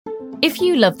If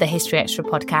you love the History Extra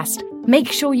podcast,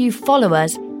 make sure you follow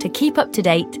us to keep up to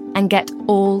date and get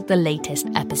all the latest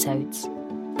episodes.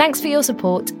 Thanks for your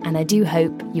support, and I do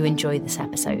hope you enjoy this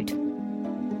episode.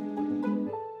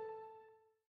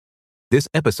 This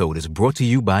episode is brought to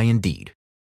you by Indeed.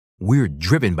 We're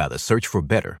driven by the search for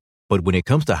better, but when it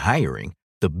comes to hiring,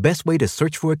 the best way to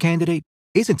search for a candidate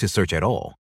isn't to search at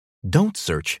all. Don't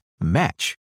search,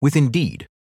 match with Indeed.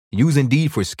 Use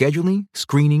Indeed for scheduling,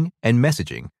 screening, and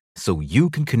messaging so you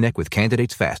can connect with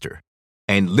candidates faster.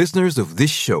 And listeners of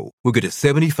this show will get a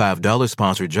 $75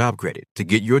 sponsored job credit to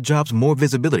get your jobs more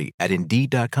visibility at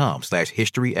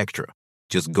Indeed.com/historyextra.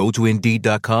 Just go to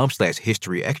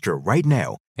Indeed.com/historyextra right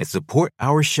now and support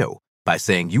our show by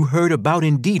saying you heard about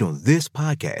Indeed on this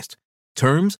podcast.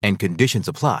 Terms and conditions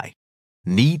apply.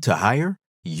 Need to hire?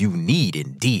 You need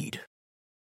Indeed.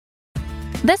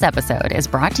 This episode is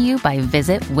brought to you by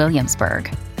Visit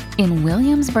Williamsburg. In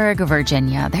Williamsburg,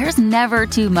 Virginia, there's never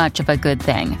too much of a good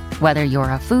thing. Whether you're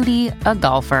a foodie, a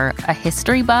golfer, a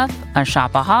history buff, a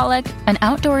shopaholic, an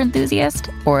outdoor enthusiast,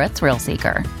 or a thrill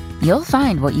seeker, you'll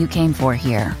find what you came for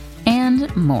here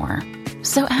and more.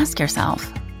 So ask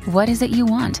yourself, what is it you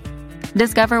want?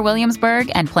 Discover Williamsburg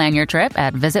and plan your trip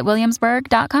at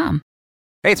visitwilliamsburg.com.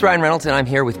 Hey, it's Ryan Reynolds, and I'm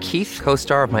here with Keith,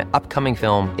 co-star of my upcoming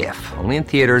film, If, only in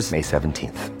theaters May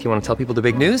 17th. Do you want to tell people the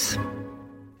big news?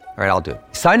 All right, I'll do it.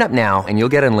 Sign up now and you'll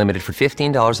get unlimited for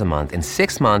 $15 a month and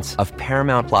 6 months of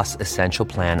Paramount Plus Essential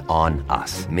Plan on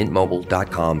us.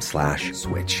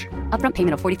 MintMobile.com/switch. Upfront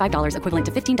payment of $45 equivalent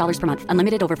to $15 per month.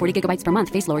 Unlimited over 40 gigabytes per month.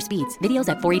 Face lower speeds. Videos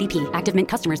at 480p. Active Mint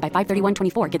customers by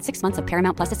 531.24 get 6 months of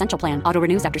Paramount Plus Essential Plan. Auto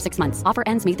renews after 6 months. Offer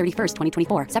ends May 31st,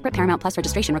 2024. Separate Paramount Plus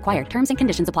registration required. Terms and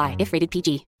conditions apply if rated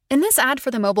PG. In this ad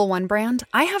for the Mobile One brand,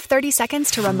 I have 30 seconds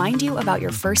to remind you about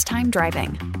your first time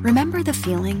driving. Remember the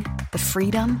feeling, the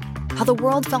freedom, how the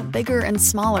world felt bigger and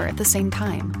smaller at the same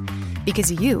time? Because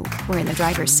you were in the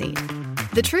driver's seat.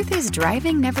 The truth is,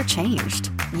 driving never changed.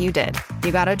 You did.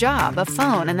 You got a job, a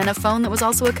phone, and then a phone that was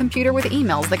also a computer with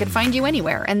emails that could find you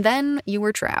anywhere, and then you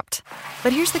were trapped.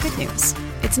 But here's the good news.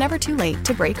 It's never too late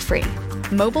to break free.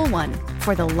 Mobile One,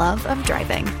 for the love of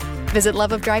driving. Visit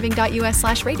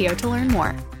loveofdriving.us/radio to learn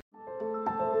more.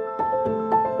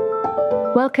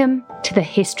 Welcome to the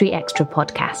History Extra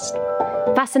podcast.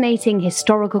 Fascinating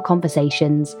historical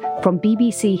conversations from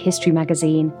BBC History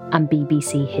Magazine and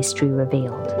BBC History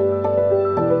Revealed.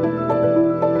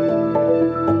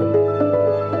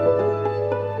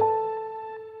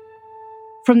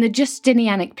 From the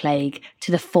Justinianic plague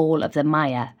to the fall of the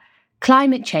Maya,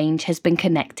 climate change has been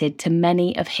connected to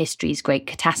many of history's great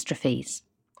catastrophes.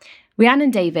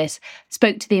 Rhiannon Davis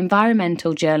spoke to the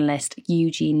environmental journalist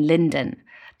Eugene Linden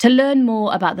to learn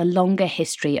more about the longer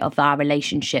history of our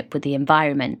relationship with the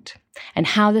environment and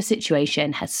how the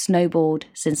situation has snowballed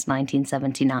since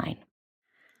 1979.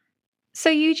 So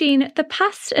Eugene, the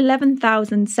past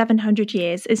 11,700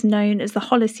 years is known as the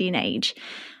Holocene Age.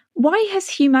 Why has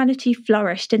humanity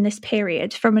flourished in this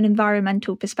period from an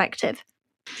environmental perspective?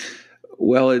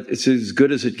 Well, it's as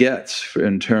good as it gets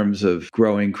in terms of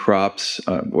growing crops.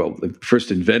 First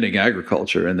inventing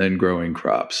agriculture and then growing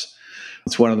crops.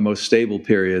 It's one of the most stable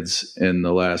periods in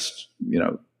the last,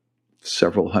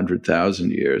 several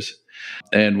 100,000 years.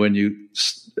 And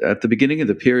at the beginning of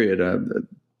the period, the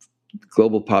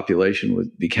global population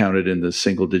would be counted in the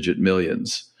single-digit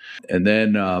millions. And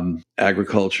then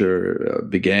agriculture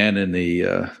began in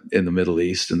the Middle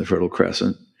East, in the Fertile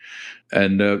Crescent.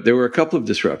 And there were a couple of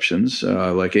disruptions.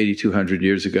 Like 8,200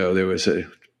 years ago, there was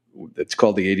it's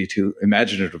called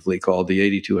imaginatively called the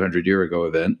 8,200 year ago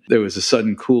event. There was a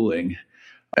sudden cooling,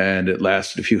 and it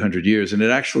lasted a few hundred years, and it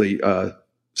actually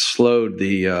slowed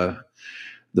the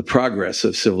progress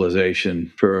of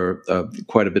civilization for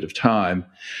quite a bit of time.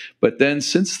 But then,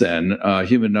 since then,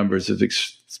 human numbers have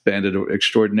expanded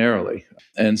extraordinarily,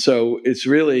 and so it's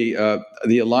really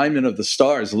the alignment of the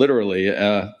stars. Literally,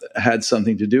 had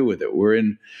something to do with it. We're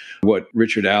in what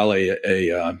Richard Alley,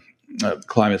 a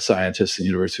climate scientist at the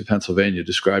University of Pennsylvania,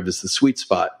 described as the sweet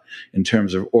spot in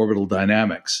terms of orbital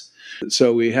dynamics.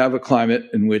 So we have a climate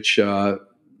in which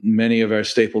many of our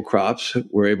staple crops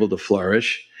were able to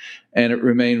flourish, and it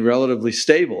remained relatively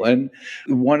stable, and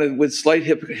with slight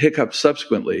hiccups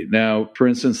subsequently. Now, for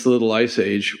instance, the Little Ice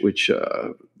Age, which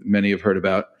many have heard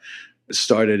about,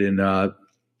 started in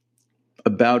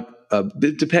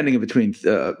depending between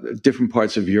different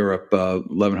parts of Europe,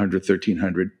 1100,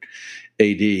 1300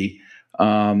 AD,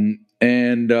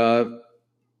 and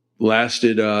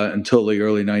lasted until the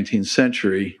early 19th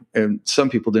century. And some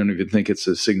people don't even think it's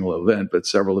a single event, but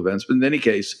several events. But in any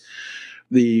case,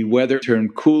 the weather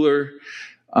turned cooler,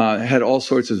 had all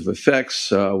sorts of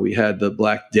effects. We had the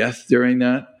Black Death during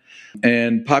that.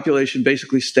 and population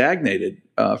basically stagnated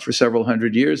for several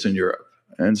hundred years in Europe.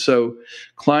 And so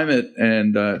climate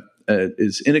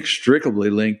is inextricably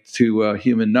linked to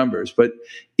human numbers. But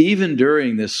even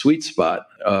during this sweet spot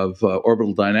of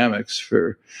orbital dynamics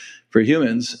for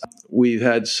humans, we've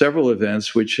had several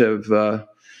events which have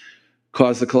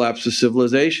caused the collapse of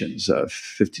civilizations.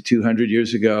 5,200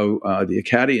 years ago, the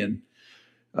Akkadian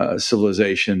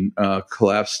civilization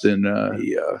collapsed in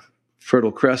the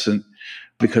Fertile Crescent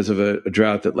because of a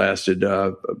drought that lasted,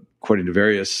 according to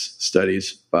various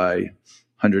studies, by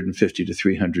 150 to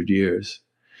 300 years.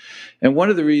 And one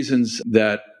of the reasons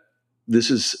that this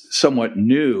is somewhat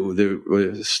new,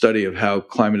 the study of how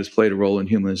climate has played a role in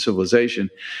human civilization,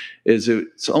 is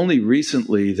it's only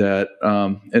recently that,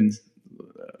 and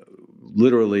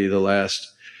literally the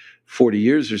last 40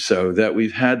 years or so, that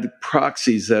we've had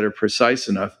proxies that are precise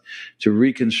enough to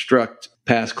reconstruct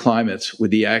past climates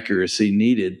with the accuracy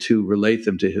needed to relate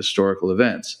them to historical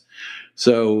events.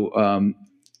 So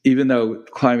even though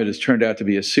climate has turned out to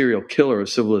be a serial killer of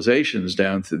civilizations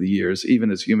down through the years,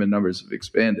 even as human numbers have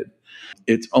expanded,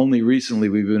 it's only recently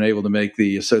we've been able to make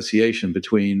the association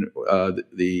between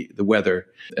the weather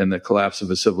and the collapse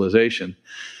of a civilization.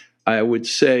 I would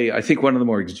say, I think one of the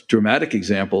more dramatic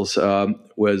examples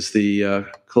was the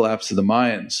collapse of the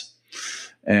Mayans.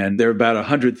 And there are about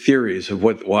 100 theories of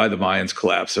why the Mayans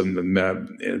collapsed.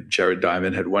 Jared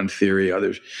Diamond had one theory,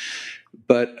 others.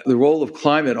 But the role of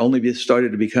climate only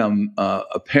started to become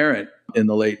apparent in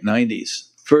the late 90s.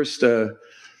 First,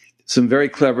 some very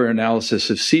clever analysis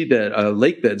of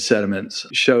lake bed sediments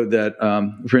showed that,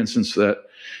 for instance, that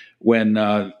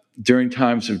when during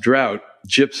times of drought,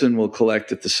 gypsum will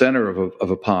collect at the center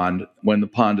of a pond. When the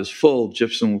pond is full,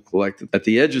 gypsum will collect at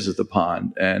the edges of the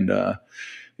pond. And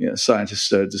scientists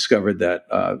discovered that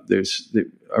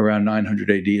around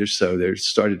 900 AD or so, there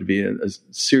started to be a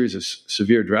series of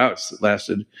severe droughts that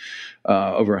lasted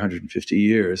over 150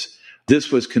 years.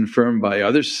 This was confirmed by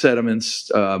other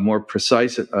sediments, more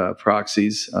precise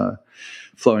proxies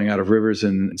flowing out of rivers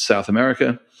in South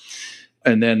America.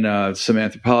 And then some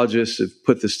anthropologists have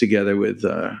put this together with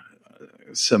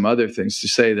some other things to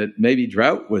say that maybe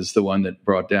drought was the one that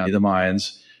brought down the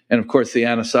Mayans. And of course, the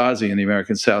Anasazi in the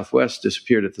American Southwest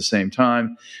disappeared at the same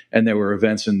time. And there were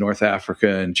events in North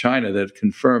Africa and China that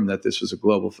confirmed that this was a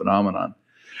global phenomenon.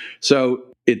 So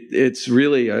it's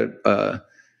really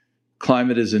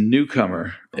climate is a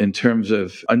newcomer in terms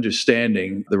of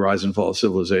understanding the rise and fall of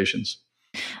civilizations.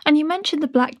 And you mentioned the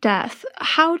Black Death.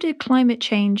 How did climate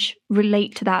change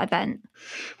relate to that event?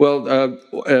 Well,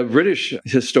 a British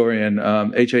historian,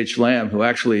 H.H. Lamb, who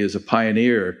actually is a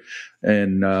pioneer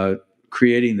in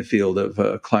creating the field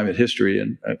of climate history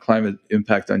and climate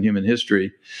impact on human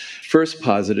history, first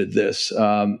posited this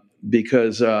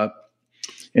because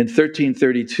in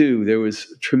 1332, there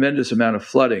was a tremendous amount of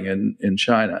flooding in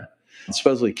China. It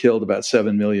supposedly killed about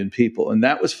 7 million people, and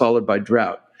that was followed by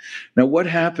drought. Now, what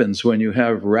happens when you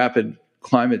have rapid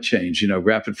climate change,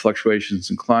 rapid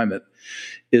fluctuations in climate,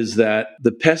 is that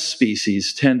the pest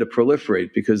species tend to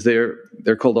proliferate because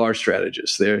they're called R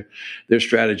strategists. Their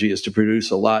strategy is to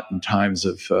produce a lot in times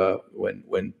of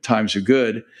when times are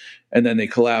good, and then they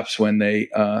collapse when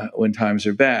times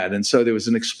are bad. And so there was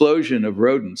an explosion of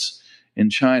rodents in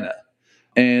China,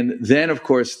 and then of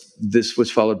course this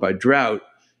was followed by drought.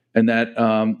 And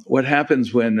that what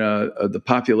happens when the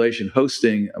population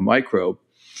hosting a microbe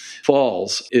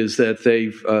falls is that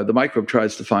the microbe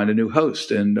tries to find a new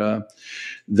host, and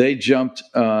they jumped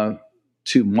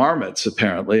to marmots,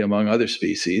 apparently, among other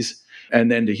species, and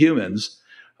then to humans.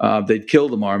 They'd kill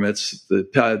the marmots.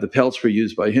 The pelts were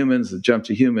used by humans. They jumped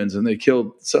to humans, and they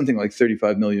killed something like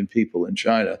 35 million people in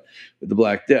China with the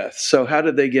Black Death. So how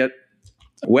did they get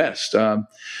west?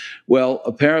 Well,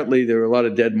 apparently there were a lot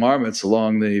of dead marmots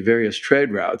along the various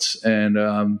trade routes,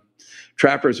 and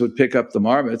trappers would pick up the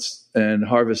marmots and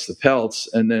harvest the pelts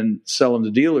and then sell them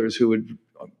to dealers who would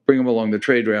bring them along the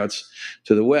trade routes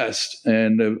to the west.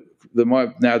 And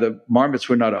now the marmots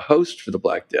were not a host for the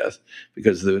Black Death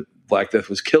because the Black Death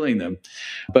was killing them.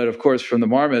 But of course, from the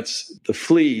marmots, the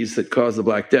fleas that caused the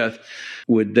Black Death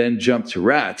would then jump to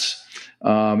rats.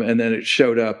 And then it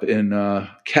showed up in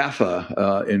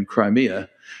Kaffa in Crimea,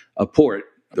 a port.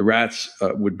 The rats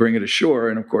would bring it ashore,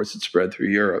 and of course it spread through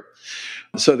Europe.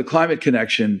 So the climate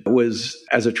connection was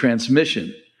as a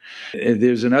transmission.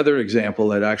 There's another example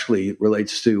that actually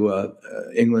relates to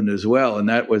England as well, and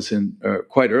that was in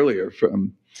quite earlier,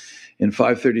 in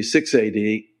 536 AD,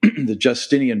 the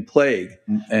Justinian plague.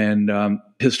 And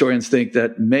historians think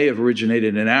that may have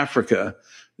originated in Africa.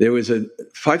 There was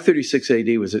 536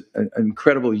 AD was an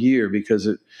incredible year because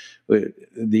it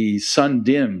the sun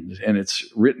dimmed, and it's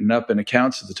written up in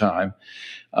accounts at the time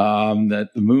that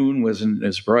the moon wasn't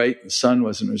as bright, the sun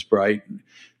wasn't as bright.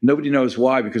 Nobody knows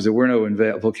why, because there were no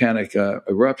volcanic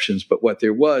eruptions. But what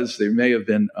there may have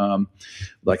been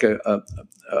like a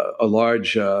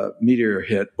large meteor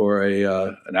hit or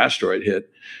an asteroid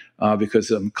hit, because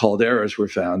calderas were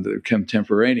found that were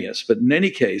contemporaneous. But in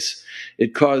any case,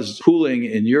 it caused cooling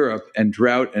in Europe and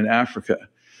drought in Africa.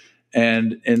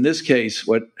 And in this case,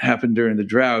 what happened during the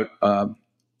drought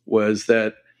was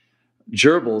that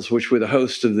gerbils, which were the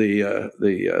host of the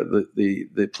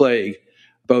plague,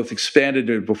 both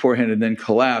expanded beforehand and then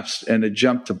collapsed, and it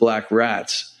jumped to black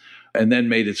rats, and then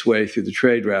made its way through the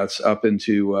trade routes up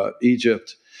into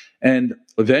Egypt, and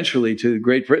eventually to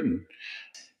Great Britain.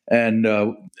 And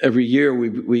every year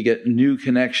we get new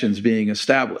connections being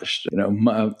established.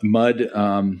 Mud,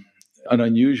 an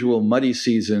unusual muddy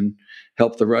season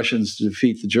helped the Russians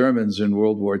defeat the Germans in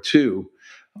World War II.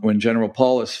 When General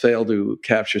Paulus failed to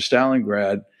capture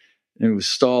Stalingrad, and it was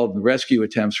stalled, the rescue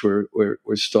attempts were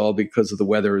stalled because of the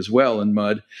weather as well, and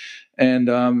mud. And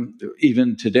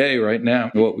even today, right now,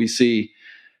 what we see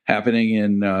happening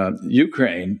in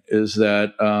Ukraine is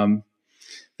that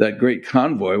that great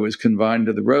convoy was confined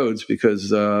to the roads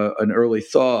because an early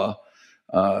thaw,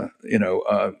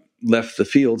 left the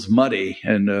fields muddy,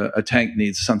 and a tank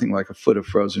needs something like a foot of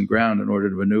frozen ground in order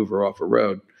to maneuver off a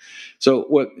road. So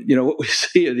what we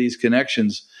see are these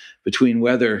connections between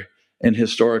weather and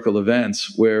historical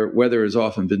events, where weather has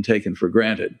often been taken for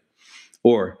granted,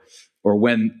 or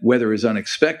when weather is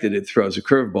unexpected, it throws a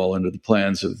curveball into the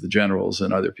plans of the generals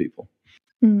and other people.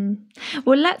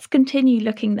 Well, let's continue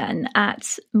looking then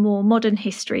at more modern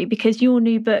history, because your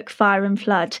new book, Fire and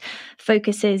Flood,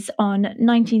 focuses on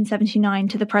 1979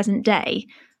 to the present day.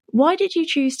 Why did you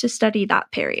choose to study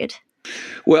that period?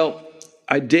 Well,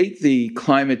 I date the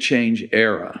climate change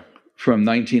era from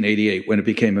 1988, when it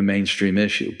became a mainstream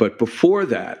issue. But before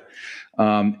that,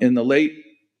 in the late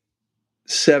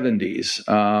 70s,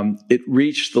 it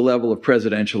reached the level of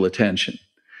presidential attention.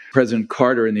 President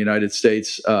Carter in the United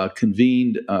States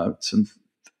convened some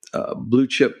blue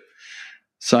chip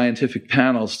scientific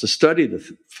panels to study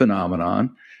the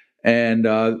phenomenon, and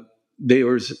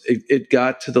it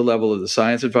got to the level of the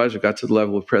science advisor, got to the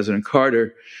level of President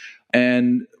Carter,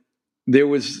 and there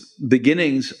was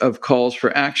beginnings of calls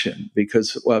for action,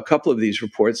 because a couple of these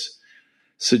reports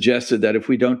suggested that if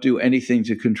we don't do anything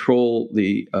to control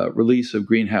the release of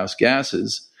greenhouse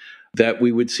gases, that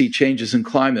we would see changes in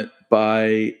climate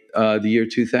by the year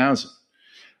 2000,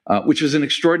 which was an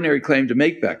extraordinary claim to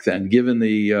make back then, given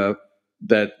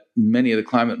that many of the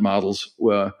climate models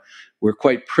were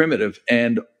quite primitive,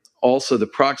 and also the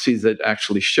proxies that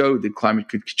actually showed that climate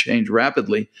could change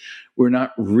rapidly were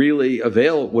not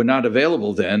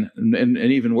available then. And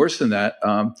even worse than that,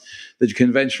 the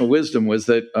conventional wisdom was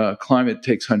that climate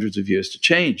takes hundreds of years to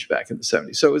change back in the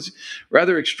 70s. So it was a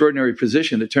rather extraordinary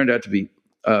position. It turned out to be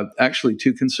actually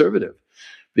too conservative,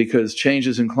 because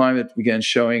changes in climate began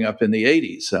showing up in the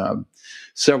 80s.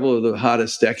 Several of the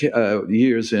hottest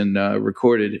years in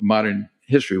recorded modern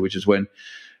history, which is when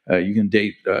you can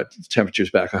date temperatures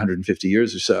back 150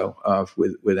 years or so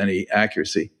with any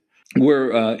accuracy,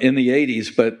 were in the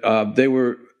 80s. But they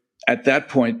were, at that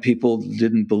point, people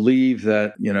didn't believe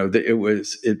that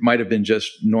it might have been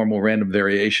just normal random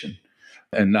variation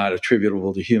and not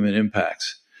attributable to human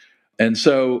impacts. And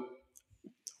so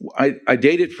I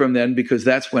date it from then, because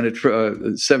that's when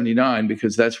 79,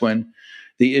 because that's when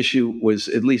the issue was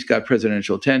at least got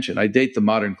presidential attention. I date the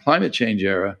modern climate change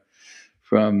era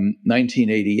from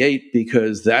 1988,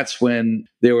 because that's when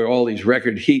there were all these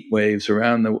record heat waves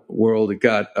around the world. It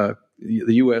got the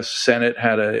U.S. Senate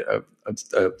had a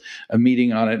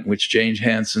meeting on it, in which James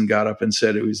Hansen got up and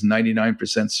said it was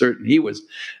 99% certain. He was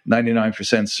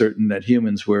 99% certain that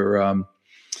humans were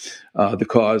the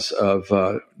cause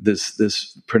of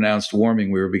this pronounced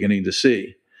warming we were beginning to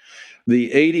see.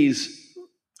 The 80s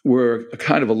were a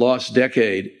kind of a lost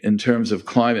decade in terms of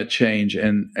climate change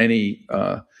and any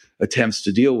attempts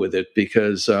to deal with it,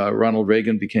 because Ronald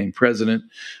Reagan became president.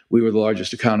 We were the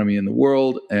largest economy in the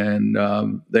world, and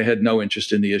they had no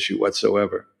interest in the issue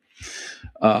whatsoever.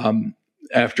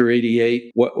 After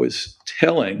 88, what was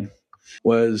telling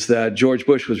was that George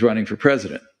Bush was running for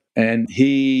president. And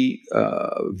he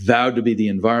vowed to be the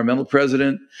environmental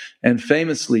president, and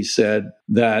famously said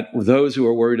that those who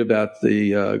are worried about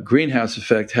the greenhouse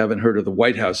effect haven't heard of the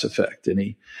White House effect. And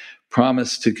he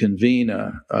promised to convene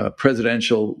a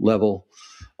presidential level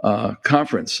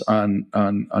conference on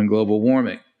global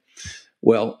warming.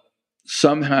 Well,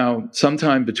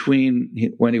 sometime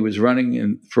between when he was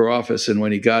running for office and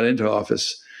when he got into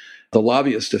office, the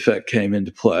lobbyist effect came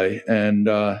into play, and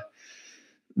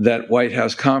that White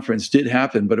House conference did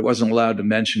happen, but it wasn't allowed to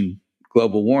mention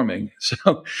global warming.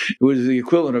 So it was the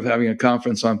equivalent of having a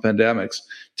conference on pandemics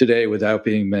today without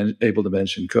being able to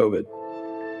mention COVID.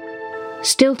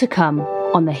 Still to come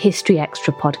on the History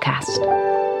Extra podcast.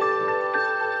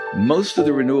 Most of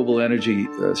the renewable energy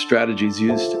strategies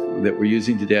that we're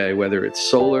using today, whether it's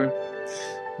solar,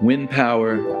 wind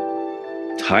power,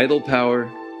 tidal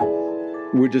power,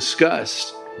 were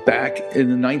discussed back in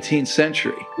the 19th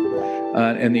century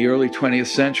and the early 20th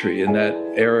century, in that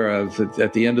era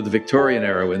at the end of the Victorian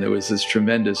era, when there was this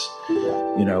tremendous,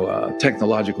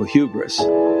 technological hubris.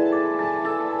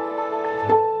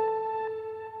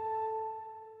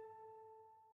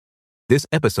 This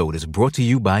episode is brought to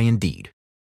you by Indeed.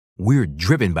 We're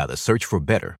driven by the search for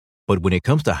better, but when it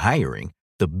comes to hiring,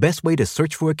 the best way to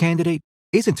search for a candidate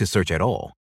isn't to search at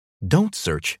all. Don't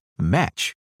search,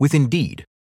 match with Indeed.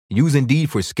 Use Indeed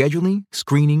for scheduling,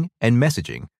 screening, and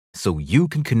messaging so you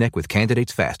can connect with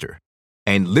candidates faster.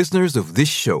 And listeners of this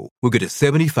show will get a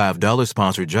 $75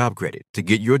 sponsored job credit to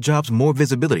get your jobs more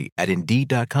visibility at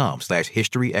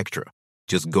Indeed.com/HistoryExtra.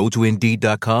 Just go to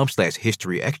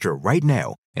Indeed.com/HistoryExtra right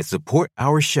now and support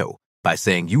our show by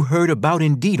saying you heard about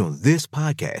Indeed on this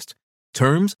podcast.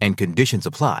 Terms and conditions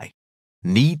apply.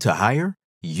 Need to hire?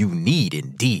 You need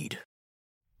Indeed.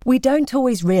 We don't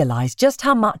always realize just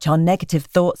how much our negative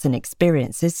thoughts and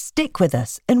experiences stick with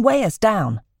us and weigh us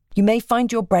down. You may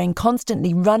find your brain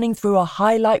constantly running through a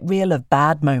highlight reel of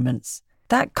bad moments.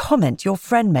 That comment your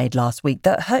friend made last week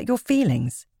that hurt your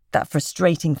feelings. That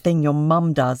frustrating thing your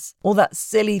mum does. Or that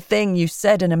silly thing you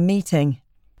said in a meeting.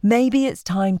 Maybe it's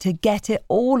time to get it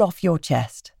all off your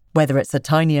chest. Whether it's a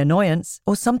tiny annoyance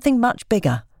or something much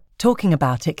bigger, talking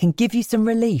about it can give you some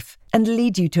relief and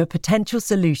lead you to a potential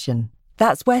solution.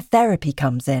 That's where therapy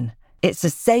comes in. It's a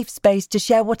safe space to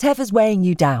share whatever's weighing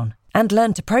you down and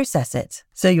learn to process it,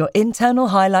 so your internal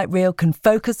highlight reel can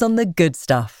focus on the good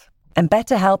stuff. And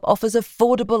BetterHelp offers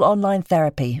affordable online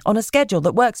therapy on a schedule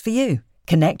that works for you.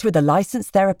 Connect with a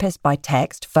licensed therapist by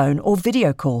text, phone, or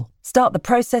video call. Start the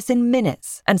process in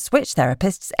minutes and switch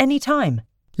therapists anytime.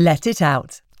 Let it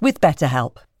out with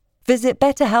BetterHelp. Visit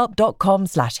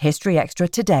betterhelp.com/historyextra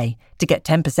today to get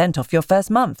 10% off your first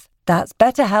month. That's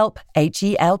BetterHelp,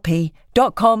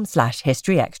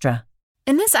 HELP.com/historyextra.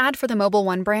 In this ad for the Mobile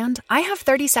One brand, I have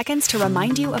 30 seconds to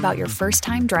remind you about your first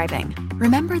time driving.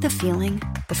 Remember the feeling,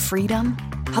 the freedom,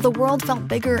 how the world felt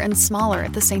bigger and smaller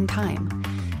at the same time?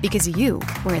 Because you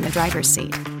were in the driver's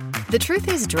seat. The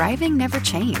truth is, driving never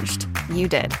changed. You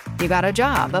did. You got a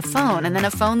job, a phone, and then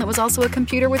a phone that was also a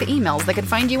computer with emails that could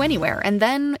find you anywhere, and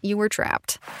then you were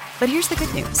trapped. But here's the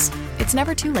good news. It's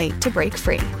never too late to break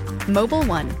free. Mobile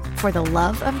One, for the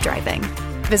love of driving.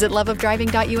 Visit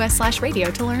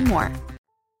loveofdriving.us/radio to learn more.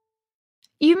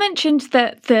 You mentioned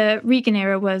that the Reagan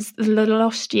era was the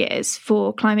lost years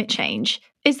for climate change.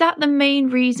 Is that the main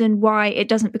reason why it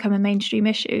doesn't become a mainstream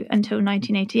issue until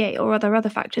 1988, or are there other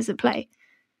factors at play?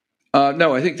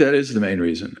 No, I think that is the main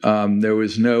reason. There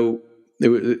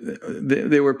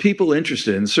were people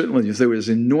interested, and certainly there was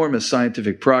enormous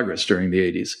scientific progress during the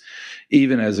 80s,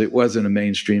 even as it wasn't a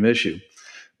mainstream issue.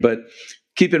 But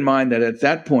keep in mind that at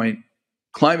that point,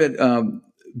 climate,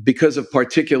 because of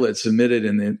particulates emitted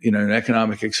in an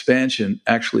economic expansion,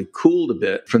 actually cooled a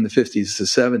bit from the 50s to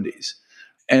 70s.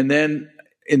 And then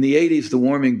in the 80s, the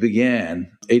warming began.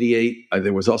 88,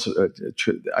 there was also,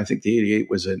 I think the 88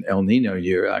 was an El Nino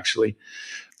year, actually.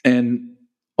 And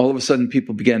all of a sudden,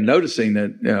 people began noticing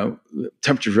that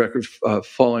temperature records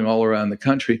falling all around the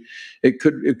country. It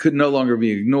could no longer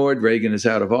be ignored. Reagan is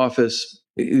out of office.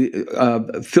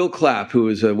 Phil Clapp, who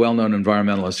is a well-known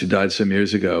environmentalist who died some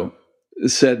years ago,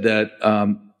 said that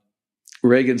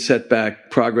Reagan set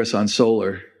back progress on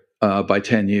solar by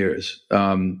 10 years.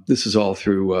 This is all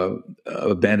through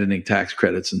abandoning tax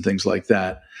credits and things like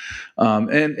that,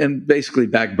 and basically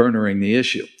backburnering the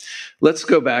issue. Let's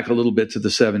go back a little bit to the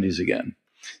 70s again.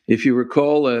 If you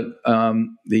recall,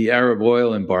 the Arab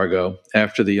oil embargo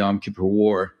after the Yom Kippur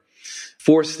War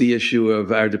forced the issue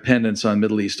of our dependence on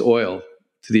Middle East oil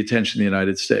to the attention of the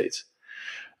United States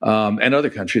and other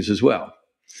countries as well.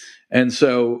 And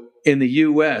so in the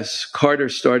U.S., Carter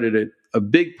started a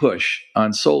big push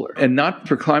on solar, and not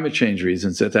for climate change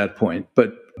reasons at that point,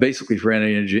 but basically for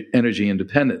energy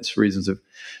independence, reasons of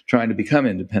trying to become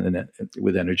independent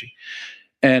with energy.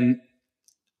 And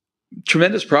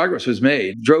tremendous progress was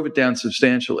made, drove it down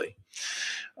substantially.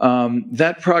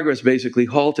 That progress basically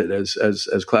halted,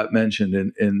 as Clapp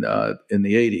mentioned, in the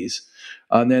 80s,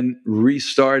 and then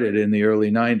restarted in the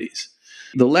early 90s.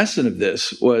 The lesson of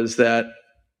this was that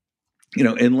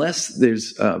unless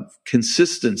there's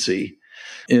consistency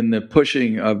in the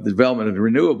pushing of the development of the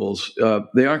renewables,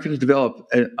 they aren't going to develop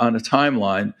on a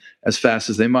timeline as fast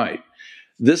as they might.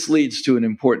 This leads to an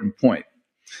important point.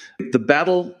 The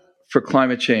battle for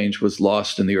climate change was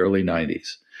lost in the early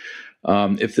 90s.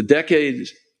 If the decade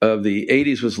of the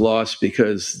 80s was lost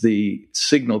because the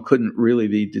signal couldn't really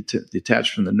be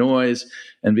detached from the noise,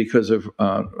 and because of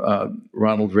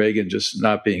Ronald Reagan just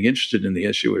not being interested in the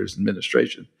issue, or his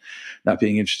administration not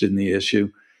being interested in the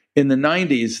issue, in the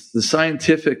 90s, the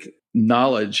scientific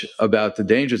knowledge about the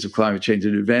dangers of climate change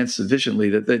had advanced sufficiently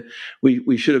that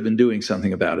we should have been doing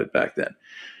something about it back then.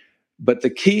 But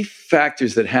the key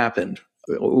factors that happened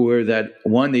were that,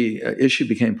 one, the issue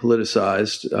became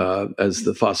politicized as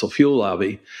the fossil fuel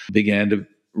lobby began to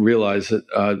realize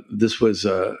that this was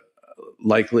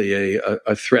likely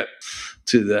a threat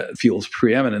to the fuel's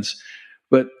preeminence.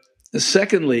 But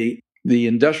secondly, the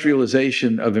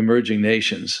industrialization of emerging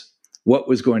nations, what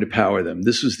was going to power them?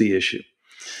 This was the issue.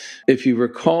 If you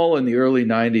recall, in the early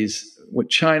 90s, when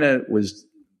China was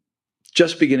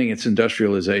just beginning its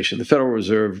industrialization, the Federal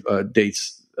Reserve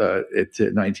dates it to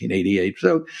 1988,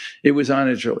 so it was on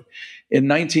its early. In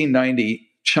 1990,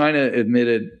 China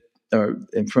emitted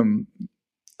from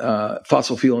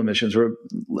fossil fuel emissions were a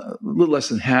little less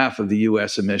than half of the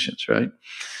U.S. emissions, right?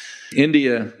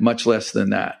 India, much less than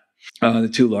that, the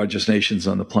two largest nations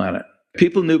on the planet.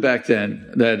 People knew back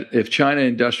then that if China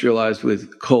industrialized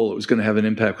with coal, it was going to have an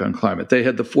impact on climate. They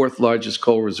had the fourth largest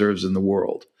coal reserves in the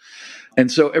world. And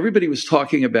so everybody was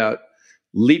talking about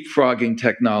leapfrogging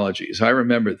technologies. I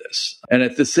remember this. And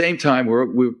at the same time,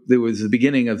 there was the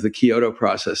beginning of the Kyoto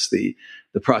process, the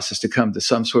process to come to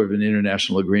some sort of an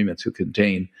international agreement to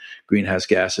contain greenhouse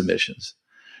gas emissions.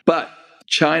 But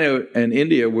China and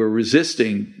India were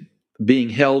resisting being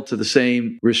held to the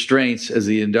same restraints as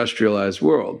the industrialized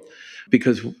world,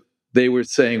 because they were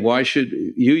saying, why should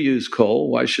you use coal?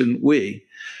 Why shouldn't we?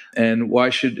 And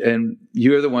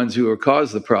you're the ones who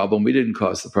caused the problem. We didn't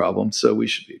cause the problem, so we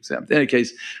should be exempt. In any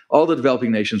case, all the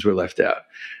developing nations were left out.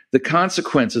 The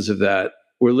consequences of that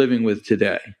we're living with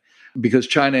today, because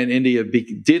China and India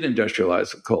did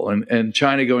industrialize coal, and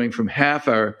China going from half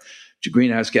our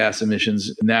greenhouse gas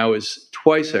emissions now is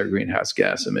twice our greenhouse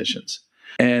gas emissions.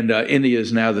 And India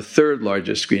is now the third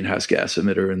largest greenhouse gas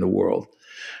emitter in the world.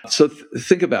 So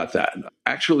think about that.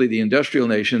 Actually, the industrial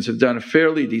nations have done a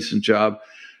fairly decent job,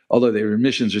 although their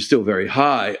emissions are still very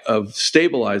high, of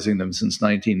stabilizing them since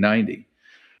 1990.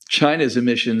 China's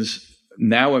emissions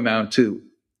now amount to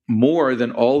more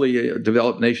than all the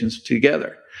developed nations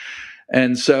together.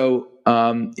 And so,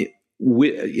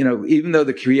 even though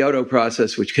the Kyoto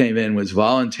process, which came in, was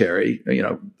voluntary,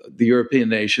 the European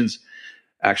nations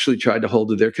actually tried to hold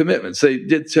to their commitments. They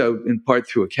did so in part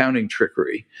through accounting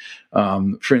trickery.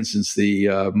 For instance,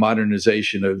 the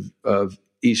modernization of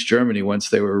East Germany, once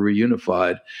they were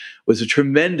reunified, was a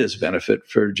tremendous benefit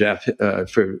for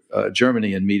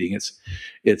Germany in meeting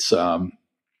its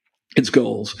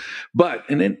goals. But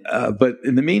in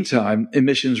the meantime,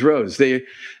 emissions rose. The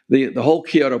whole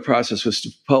Kyoto process was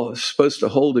supposed to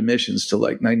hold emissions to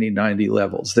like 1990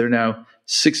 levels. They're now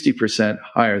 60%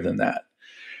 higher than that.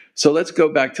 So let's go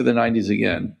back to the 90s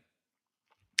again.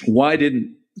 Why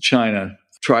didn't China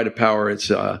try to power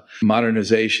its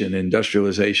modernization,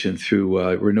 industrialization through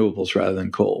renewables rather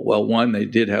than coal? Well, one, they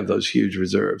did have those huge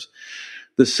reserves.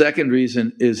 The second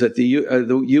reason is that the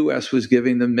U.S. was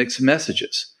giving them mixed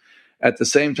messages. At the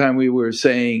same time, we were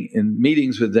saying in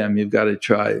meetings with them, you've got to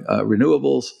try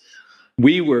renewables.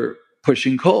 We were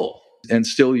pushing coal and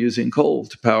still using coal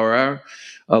to power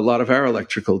a lot of our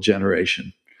electrical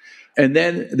generation. And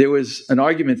then there was an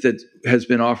argument that has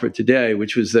been offered today,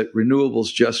 which was that renewables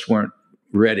just weren't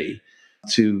ready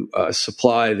to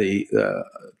supply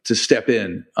to step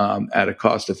in at a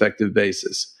cost-effective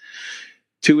basis.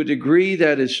 To a degree,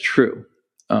 that is true.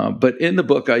 But in the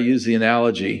book, I use the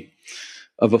analogy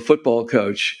of a football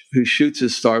coach who shoots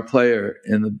his star player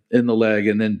in the leg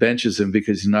and then benches him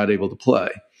because he's not able to play.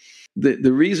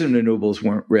 The reason renewables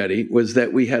weren't ready was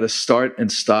that we had a start and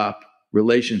stop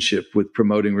relationship with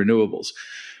promoting renewables.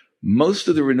 Most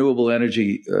of the renewable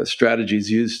energy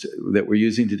strategies that we're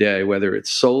using today, whether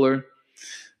it's solar,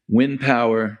 wind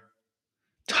power,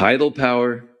 tidal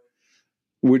power,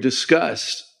 were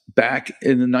discussed back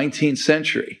in the 19th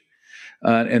century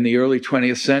and the early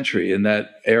 20th century, in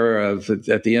that era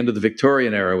at the end of the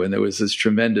Victorian era, when there was this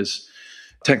tremendous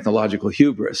technological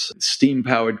hubris.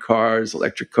 Steam-powered cars,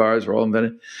 electric cars were all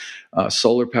invented.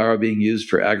 Solar power being used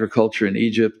for agriculture in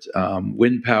Egypt,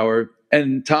 wind power.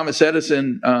 And Thomas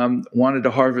Edison wanted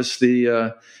to harvest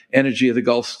the energy of the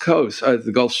Gulf Coast,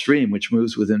 the Gulf Stream, which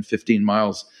moves within 15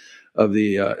 miles of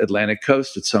the Atlantic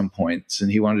coast at some points,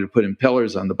 and he wanted to put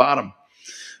impellers on the bottom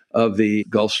of the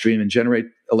Gulf Stream and generate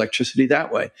electricity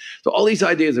that way. So all these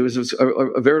ideas, there was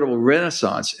a veritable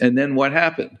renaissance. And then what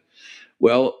happened?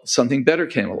 Well, something better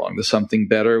came along. The something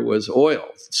better was oil,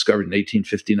 discovered in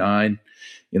 1859,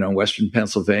 in Western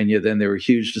Pennsylvania. Then there were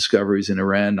huge discoveries in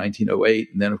Iran,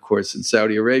 1908, and then, of course, in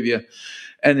Saudi Arabia.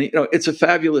 And, it's a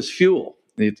fabulous fuel.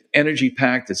 It's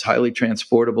energy-packed. It's highly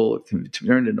transportable. It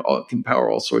can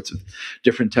power all sorts of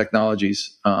different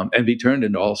technologies and be turned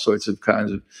into all sorts of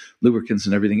kinds of lubricants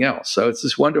and everything else. So it's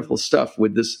this wonderful stuff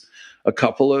with a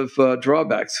couple of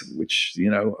drawbacks, which,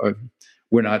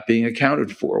 were not being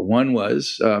accounted for. One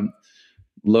was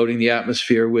loading the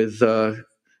atmosphere with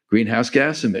greenhouse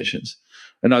gas emissions.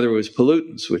 Another was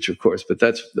pollutants, which, of course, but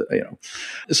that's,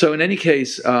 So in any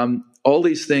case, all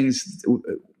these things,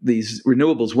 these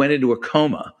renewables went into a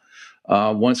coma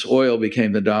once oil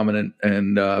became the dominant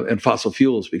and fossil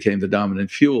fuels became the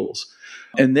dominant fuels.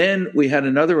 And then we had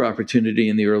another opportunity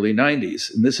in the early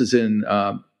 90s, and this is in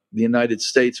the United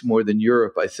States more than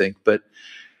Europe, I think, but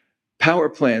power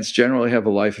plants generally have a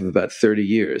life of about 30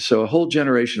 years. So a whole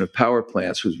generation of power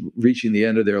plants was reaching the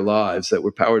end of their lives that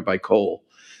were powered by coal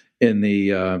in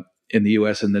the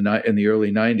U.S. in the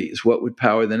early 90s. What would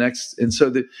power the next? And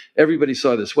so everybody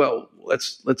saw this. Well,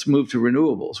 let's move to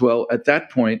renewables. Well, at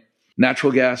that point,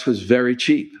 natural gas was very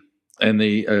cheap, and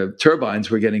the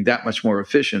turbines were getting that much more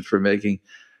efficient for making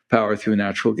power through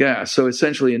natural gas. So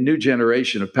essentially, a new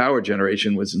generation of power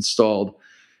generation was installed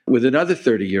with another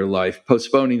 30-year life,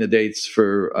 postponing the dates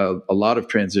for a lot of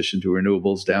transition to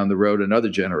renewables down the road, another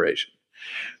generation.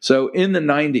 So in the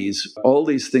 90s, all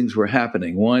these things were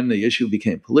happening. One, the issue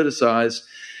became politicized.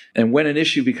 And when an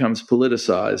issue becomes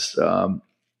politicized,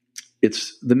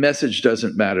 the message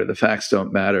doesn't matter. The facts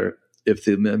don't matter. If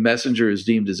the messenger is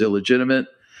deemed as illegitimate,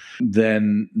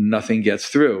 then nothing gets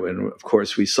through. And of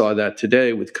course, we saw that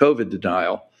today with COVID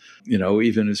denial.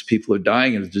 Even as people are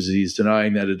dying of disease,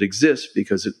 denying that it exists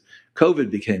because COVID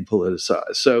became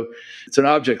politicized. So it's an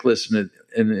object lesson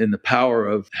in the power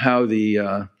of how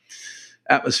the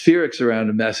atmospherics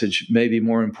around a message may be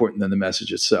more important than the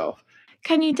message itself.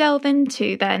 Can you delve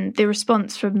into then the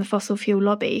response from the fossil fuel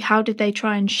lobby? How did they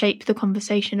try and shape the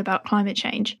conversation about climate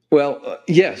change? Well,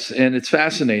 yes, and it's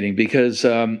fascinating because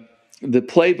the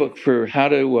playbook for how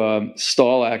to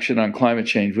stall action on climate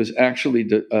change was actually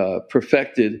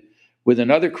perfected with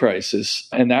another crisis,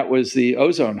 and that was the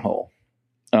ozone hole.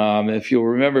 If you'll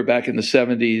remember back in the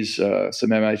 70s,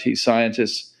 some MIT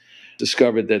scientists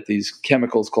discovered that these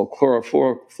chemicals called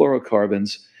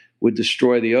chlorofluorocarbons would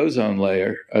destroy the ozone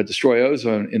layer, destroy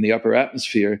ozone in the upper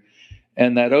atmosphere.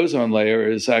 And that ozone layer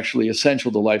is actually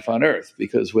essential to life on Earth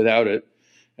because without it,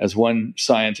 as one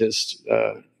scientist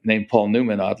named Paul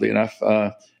Newman, oddly enough,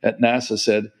 at NASA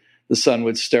said, the sun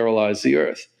would sterilize the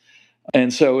Earth.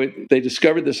 And so they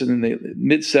discovered this in the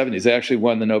mid-70s. They actually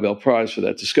won the Nobel Prize for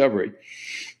that discovery.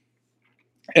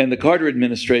 And the Carter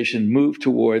administration moved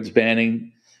towards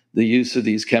banning the use of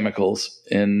these chemicals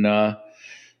in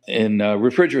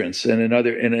refrigerants and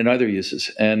in other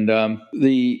uses. And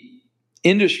the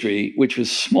industry, which was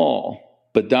small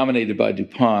but dominated by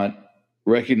DuPont,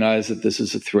 recognized that this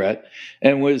is a threat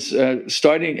and was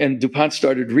and DuPont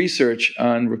started research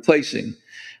on replacing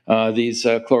these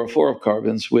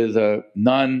chlorofluorocarbons with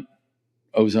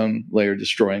non-ozone layer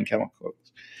destroying chemicals.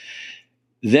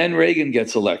 Then Reagan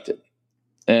gets elected.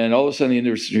 And all of a sudden the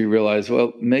industry realized,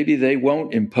 well, maybe they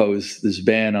won't impose this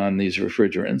ban on these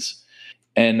refrigerants.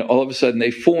 And all of a sudden they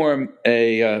form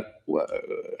I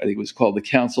think it was called the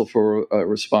Council for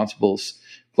Responsible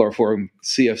Chloroform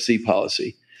CFC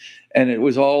policy. And it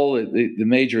was all the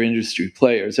major industry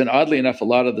players. And oddly enough, a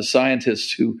lot of the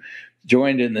scientists who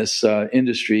joined in this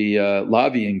industry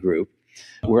lobbying group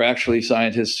were actually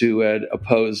scientists who had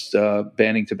opposed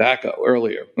banning tobacco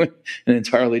earlier, an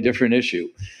entirely different issue.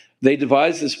 They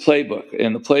devised this playbook,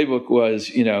 and the playbook was,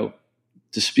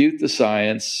 dispute the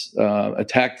science,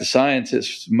 attack the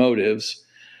scientists' motives,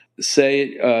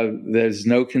 say there's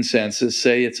no consensus,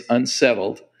 say it's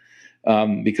unsettled,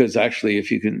 because actually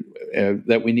if you can,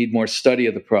 that we need more study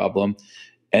of the problem,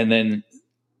 and then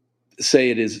say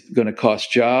it is going to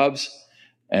cost jobs,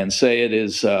 and say it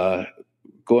is that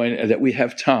we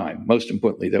have time, most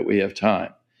importantly, that we have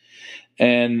time.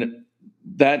 And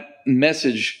that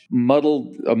message, a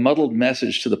muddled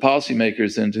message to the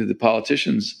policymakers and to the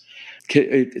politicians,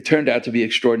 it turned out to be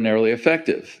extraordinarily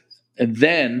effective. And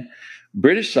then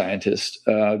British scientist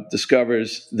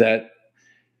discovers that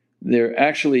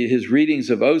his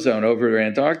readings of ozone over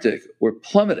Antarctic were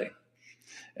plummeting,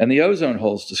 and the ozone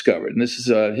hole's discovered. And this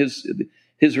is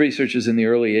his research is in the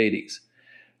early 80s.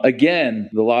 Again,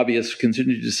 the lobbyists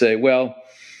continued to say, well,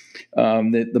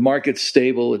 the market's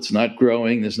stable, it's not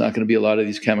growing, there's not going to be a lot of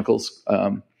these chemicals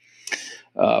for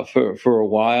a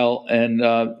while, and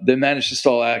they managed to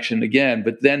stall action again.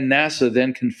 But then NASA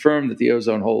then confirmed that the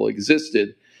ozone hole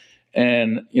existed,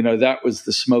 and that was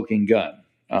the smoking gun.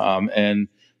 And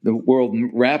the world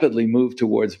rapidly moved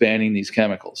towards banning these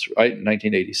chemicals, right, in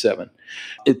 1987.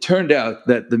 It turned out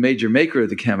that the major maker of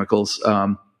the chemicals,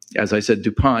 as I said,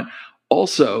 DuPont,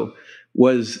 also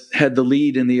had the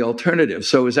lead in the alternative.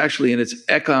 So it was actually in its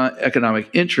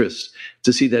economic interest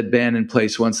to see that ban in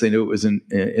place once they knew it was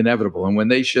inevitable. And when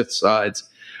they shifted sides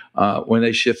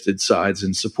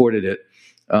and supported it,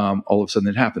 all of a sudden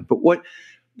it happened. But what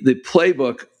the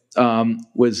playbook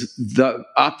was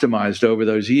optimized over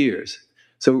those years.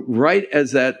 So right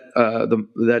as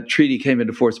that treaty came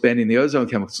into force banning the ozone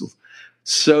chemicals,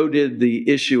 so did the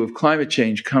issue of climate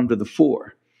change come to the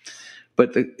fore.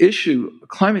 But the issue,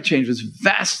 climate change, was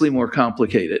vastly more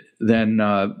complicated than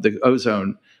the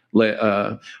ozone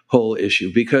hole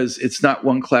issue, because it's not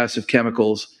one class of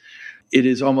chemicals. It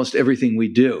is almost everything we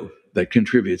do that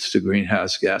contributes to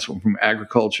greenhouse gas, from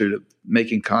agriculture to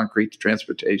making concrete to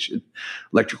transportation,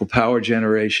 electrical power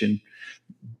generation,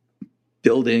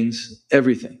 buildings,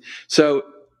 everything. So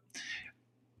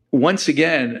once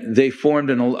again, they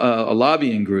formed a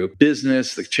lobbying group,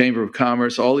 business, the Chamber of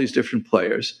Commerce, all these different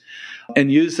players,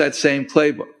 and used that same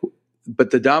playbook. But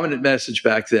the dominant message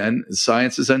back then,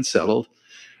 science is unsettled,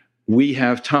 we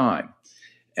have time.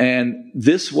 And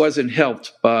this wasn't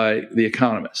helped by the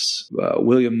economists.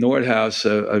 William Nordhaus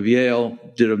of Yale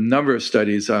did a number of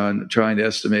studies on trying to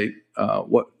estimate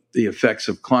what the effects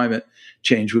of climate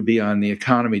change would be on the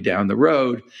economy down the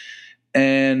road.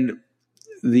 And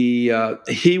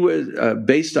he was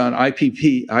based on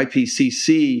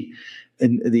IPCC,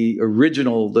 and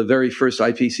the very first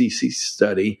IPCC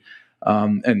study.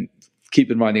 And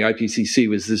keep in mind, the IPCC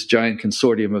was this giant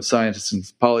consortium of scientists and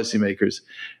policymakers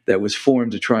that was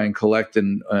formed to try and collect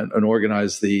and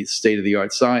organize the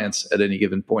state-of-the-art science at any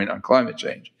given point on climate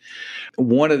change.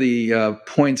 One of the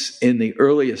points in the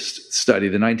earliest study,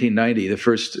 the 1990, the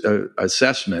first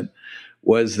assessment,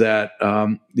 was that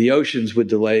the oceans would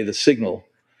delay the signal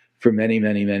for many,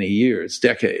 many, many years,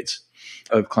 decades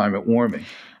of climate warming.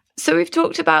 So we've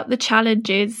talked about the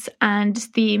challenges and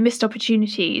the missed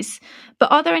opportunities,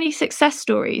 but are there any success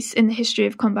stories in the history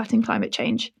of combating climate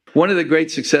change? One of the great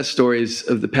success stories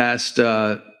of the past,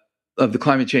 of the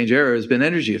climate change era, has been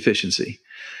energy efficiency.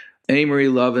 Amory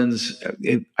Lovins,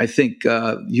 I think,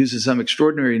 uses some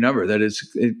extraordinary number that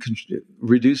is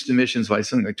reduced emissions by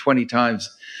something like 20 times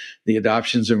the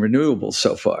adoptions in renewables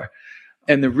so far.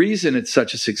 And the reason it's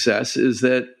such a success is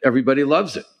that everybody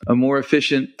loves it. A more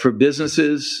efficient, for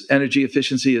businesses, energy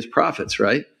efficiency is profits,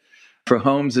 right? For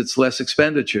homes, it's less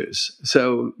expenditures.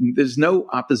 So there's no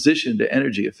opposition to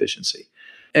energy efficiency.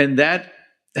 And that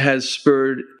has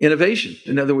spurred innovation.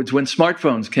 In other words, when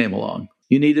smartphones came along,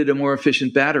 you needed a more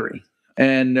efficient battery.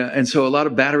 And so a lot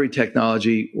of battery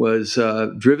technology was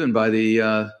driven by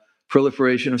the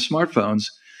proliferation of smartphones.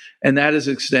 And that is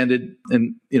extended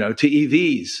to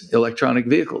EVs, electronic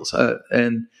vehicles,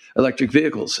 and electric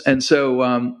vehicles. And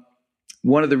so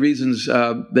one of the reasons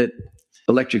that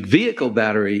electric vehicle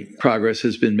battery progress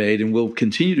has been made and will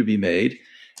continue to be made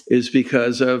is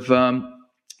because of the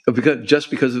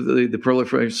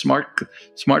proliferation of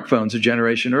smartphones a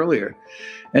generation earlier.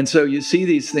 And so you see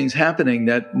these things happening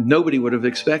that nobody would have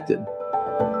expected.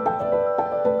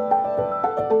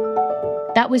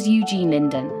 That was Eugene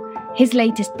Linden. His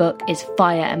latest book is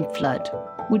Fire and Flood,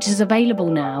 which is available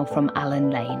now from Allen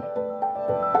Lane.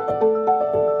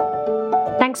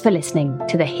 Thanks for listening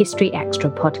to the History Extra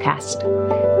podcast.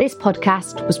 This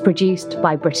podcast was produced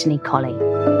by Brittany Colley.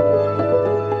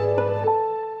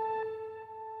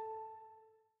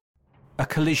 A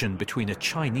collision between a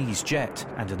Chinese jet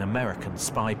and an American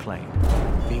spy plane.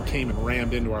 He came and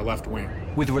rammed into our left wing.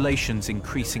 With relations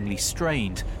increasingly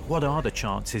strained, what are the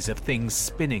chances of things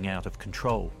spinning out of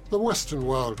control? The Western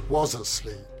world was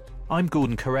asleep. I'm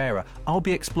Gordon Carrera. I'll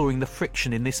be exploring the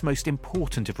friction in this most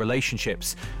important of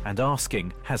relationships and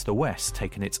asking, has the West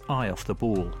taken its eye off the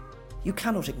ball? You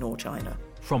cannot ignore China.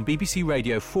 From BBC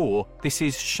Radio 4, this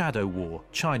is Shadow War,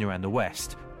 China and the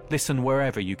West. Listen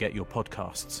wherever you get your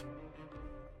podcasts.